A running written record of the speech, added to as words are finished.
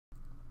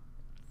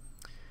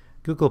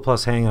Google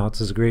Plus Hangouts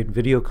is a great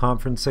video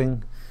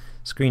conferencing,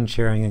 screen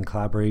sharing, and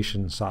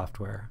collaboration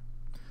software.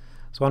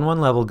 So on one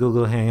level,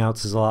 Google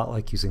Hangouts is a lot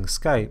like using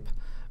Skype,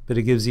 but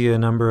it gives you a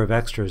number of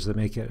extras that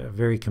make it a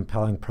very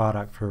compelling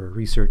product for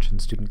research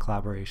and student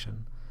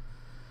collaboration.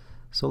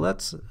 So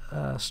let's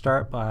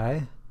start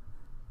by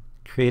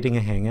creating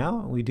a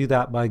Hangout. We do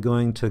that by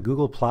going to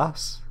Google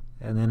Plus,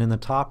 and then in the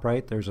top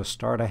right there's a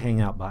Start a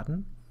Hangout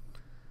button.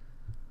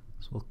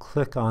 So we'll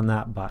click on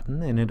that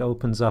button and it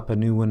opens up a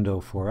new window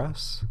for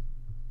us.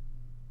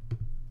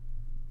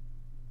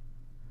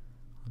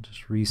 I'll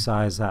just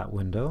resize that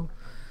window.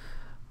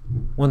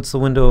 Once the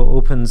window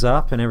opens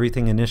up and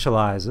everything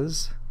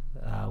initializes,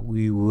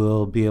 we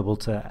will be able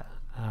to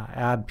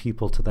add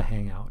people to the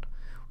Hangout.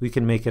 We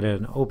can make it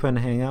an open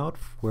Hangout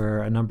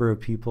where a number of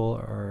people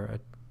or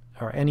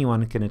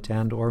anyone can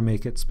attend, or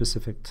make it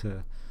specific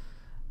to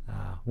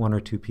one or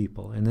two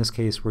people. In this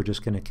case, we're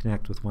just going to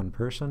connect with one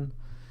person.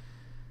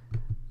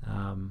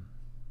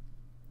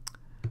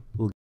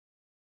 We'll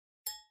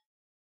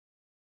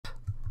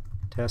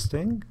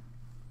testing,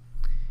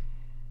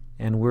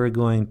 and we're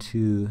going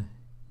to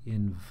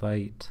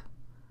invite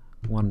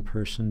one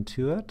person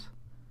to it,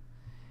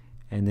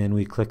 and then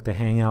we click the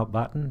Hangout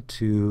button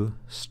to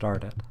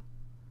start it.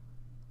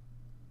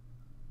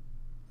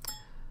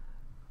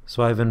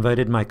 So I've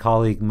invited my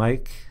colleague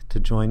Mike to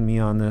join me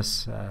on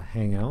this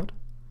Hangout.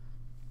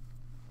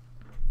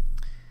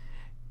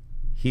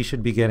 He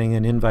should be getting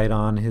an invite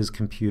on his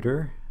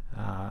computer,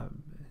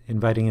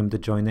 inviting him to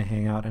join the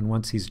Hangout, and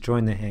once he's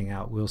joined the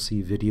Hangout, we'll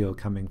see video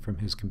coming from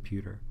his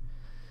computer.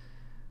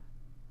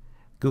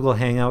 Google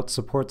Hangout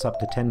supports up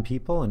to 10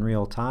 people in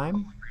real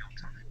time.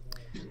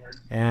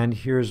 And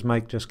here's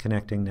Mike just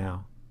connecting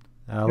now.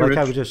 Like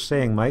I was just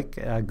saying, Mike,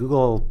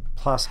 Google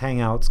Plus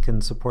Hangouts can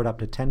support up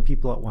to 10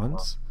 people at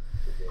once.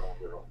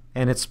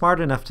 And it's smart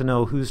enough to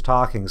know who's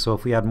talking. So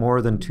if we had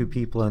more than 2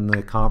 people in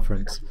the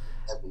conference,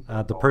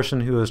 the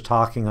person who is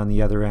talking on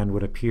the other end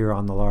would appear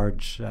on the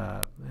large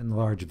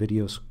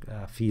video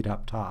feed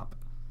up top.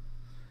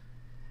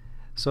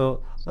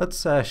 So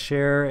let's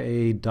share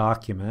a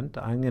document.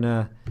 I'm going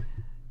to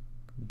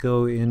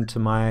go into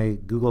my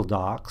Google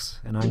Docs,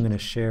 and I'm going to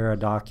share a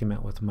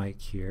document with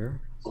Mike here.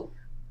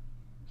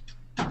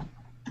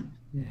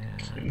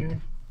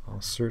 And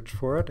I'll search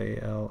for it,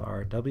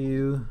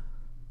 ALRW.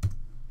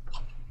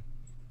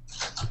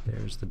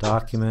 There's the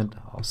document.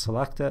 I'll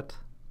select it.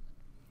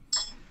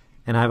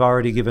 And I've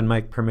already given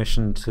Mike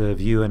permission to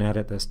view and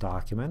edit this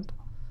document.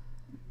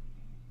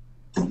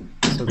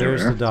 So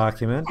there's the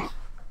document.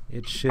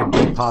 It should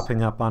be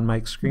popping up on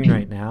Mike's screen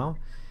right now.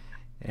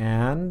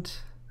 And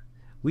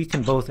we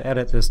can both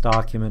edit this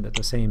document at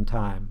the same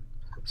time.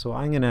 So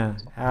I'm going to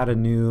add a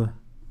new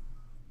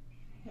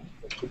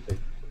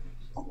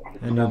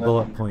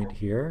bullet point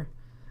here.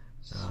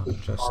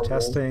 Just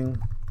testing.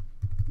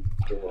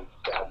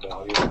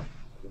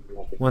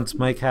 Once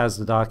Mike has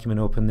the document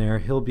open there,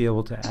 he'll be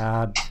able to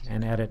add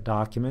and edit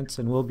documents,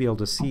 and we'll be able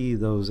to see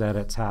those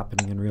edits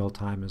happening in real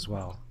time as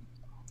well.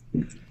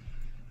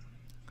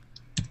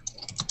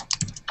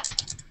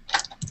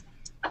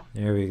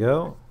 There we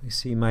go. We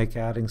see Mike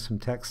adding some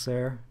text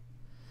there.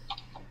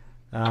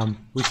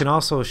 We can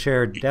also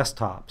share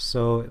desktops.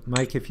 So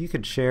Mike, if you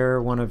could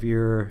share one of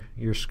your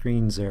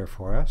screens there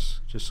for us,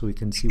 just so we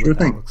can see what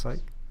that looks like.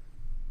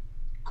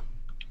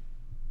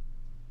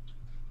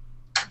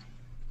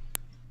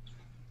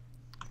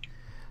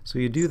 So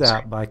you do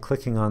that by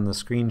clicking on the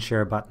screen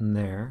share button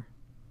there.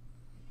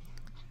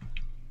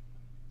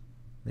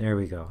 There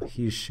we go.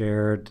 He's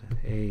shared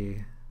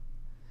a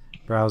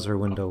browser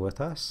window with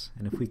us,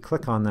 and if we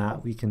click on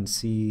that, we can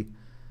see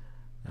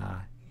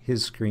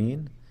his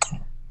screen.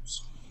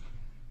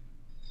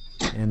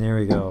 And there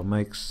we go.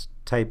 Mike's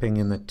typing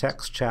in the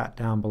text chat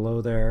down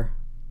below there.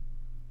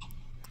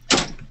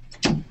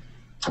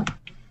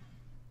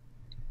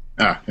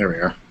 There we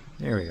are.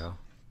 There we go.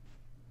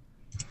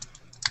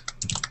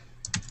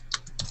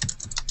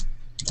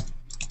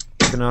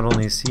 We can not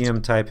only see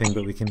him typing,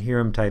 but we can hear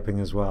him typing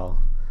as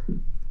well.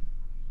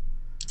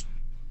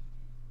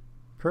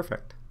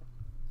 Perfect.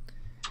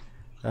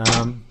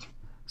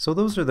 So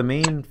those are the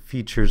main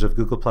features of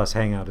Google Plus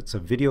Hangout. It's a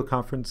video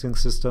conferencing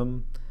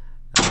system.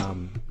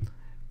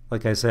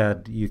 Like I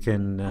said, you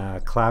can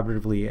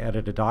collaboratively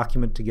edit a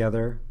document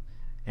together,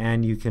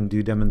 and you can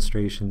do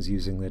demonstrations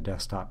using the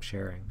desktop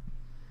sharing.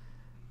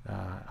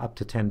 Up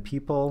to 10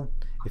 people.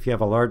 If you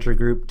have a larger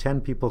group, 10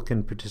 people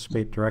can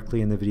participate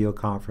directly in the video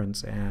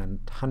conference,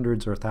 and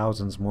hundreds or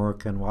thousands more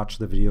can watch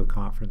the video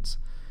conference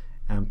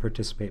and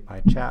participate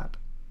by chat.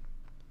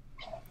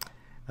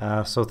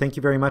 So thank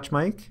you very much,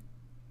 Mike.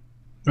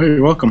 Oh,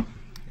 you're welcome.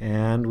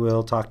 And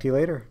we'll talk to you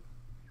later.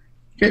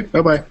 Okay,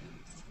 bye-bye.